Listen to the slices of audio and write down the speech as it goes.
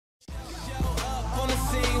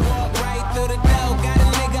through the door. Got a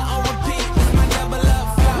nigga on repeat. It's my double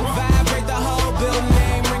up flop. Vibrate the whole building.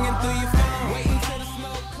 Name ringing through your phone. Waiting till the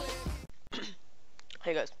smoke clear.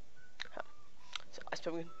 Hey guys. So I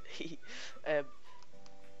spent if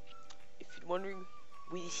you're wondering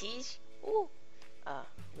what this is,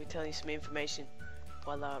 we're telling you some information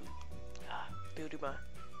while building my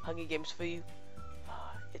Hunger Games for you.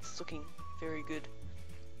 It's looking very good.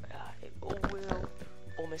 It all will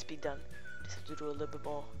almost be done. Just have to do a little bit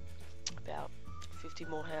more, about 50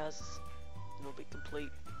 more houses, and it'll be complete.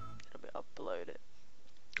 It'll be uploaded.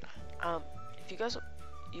 If you guys are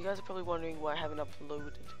probably wondering why I haven't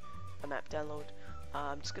uploaded a map download,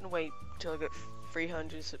 I'm just gonna wait till I get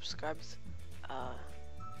 300 subscribers,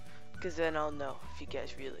 because then I'll know if you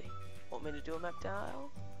guys really want me to do a map download,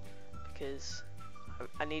 because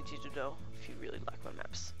I need you to know if you really like my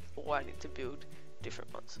maps, or I need to build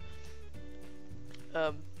different ones.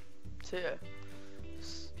 So yeah,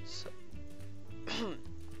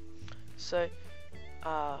 so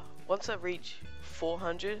once I reach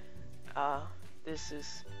 400, this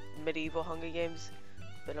is medieval Hunger Games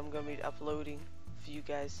that I'm gonna be uploading for you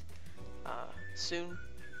guys soon.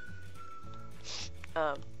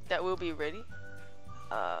 That will be ready,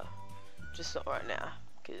 just not right now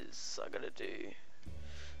because I gotta do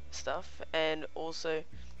stuff. And also,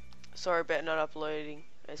 sorry about not uploading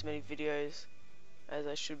as many videos as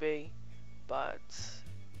I should be, but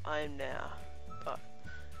I am now. But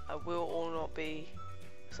I will all not be.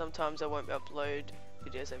 Sometimes I won't upload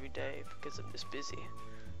videos every day because I'm just busy.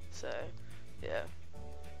 So yeah,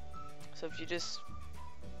 so if you just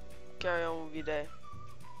carry on with your day,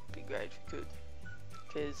 it'd be great if you could,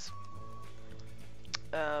 because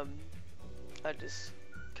I just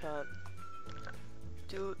can't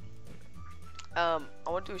do it. I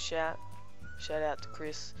want to do a shout out to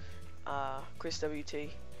Chris WT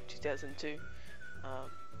 2002.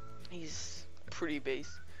 He's pretty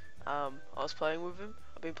beast. I was playing with him.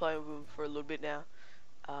 I've been playing with him for a little bit now,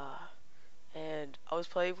 and I was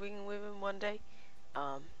playing with him one day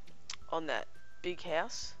on that big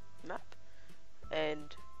house map,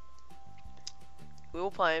 and we were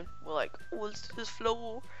playing. We're like, oh, let's do this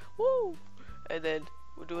floor, woo! And then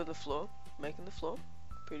we're doing the floor, making the floor.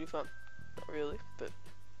 Pretty fun. Not really, but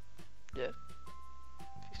yeah.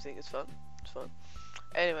 If you think it's fun, it's fun.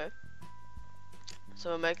 Anyway,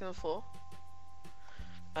 so we're making the floor.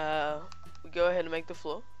 We go ahead and make the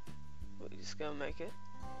floor. We're just gonna make it.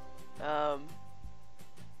 So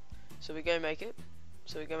we're gonna make it.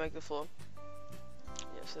 So we're gonna make the floor.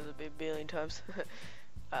 Yeah, so there'll be a billion times.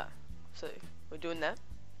 So we're doing that.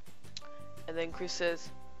 And then Chris says,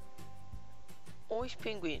 "Always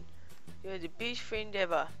Penguin, you're the best friend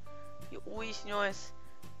ever. You're always nice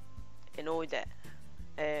and all that."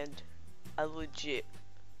 And I legit,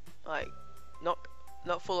 like, not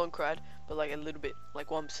full on cried, but like a little bit, like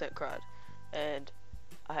 1% cried. And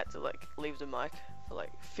I had to like leave the mic for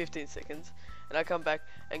like 15 seconds, and I come back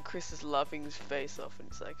and Chris is laughing his face off, and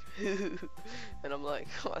it's like and I'm like,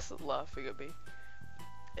 why is he laughing at me?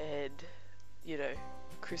 And you know,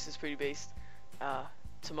 Chris is pretty beast.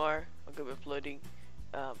 Tomorrow I'm gonna be uploading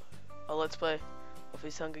a let's play of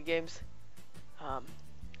his Hunger Games.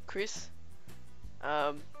 Chris,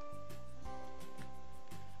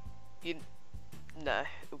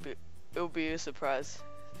 it'll be a surprise.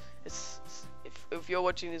 If you're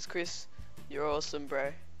watching this, Chris, you're awesome,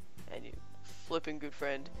 bro, and you're flipping good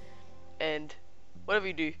friend. And whatever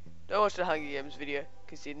you do, don't watch the Hunger Games video,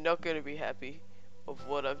 because you're not gonna be happy of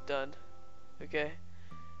what I've done. Okay.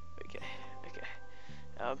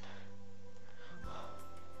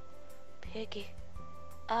 Piggy.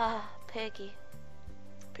 Piggy.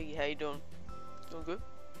 Piggy, how you doing? Doing good?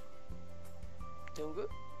 Doing good?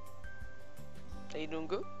 Are you doing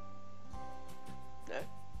good? No?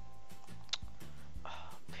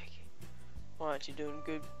 Oh, Piggy. Why aren't you doing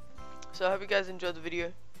good? So I hope you guys enjoyed the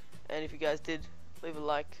video, and if you guys did, leave a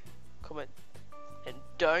like, comment, and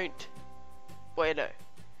don't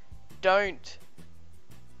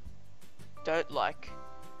like,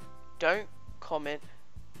 don't comment,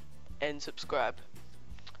 and subscribe.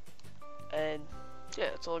 And yeah,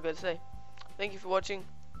 that's all I gotta say. Thank you for watching,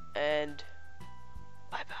 and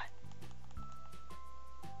bye bye.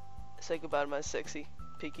 Say goodbye to my sexy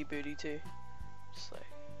peaky booty too. Just like,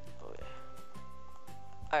 oh yeah.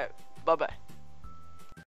 Alright, bye bye.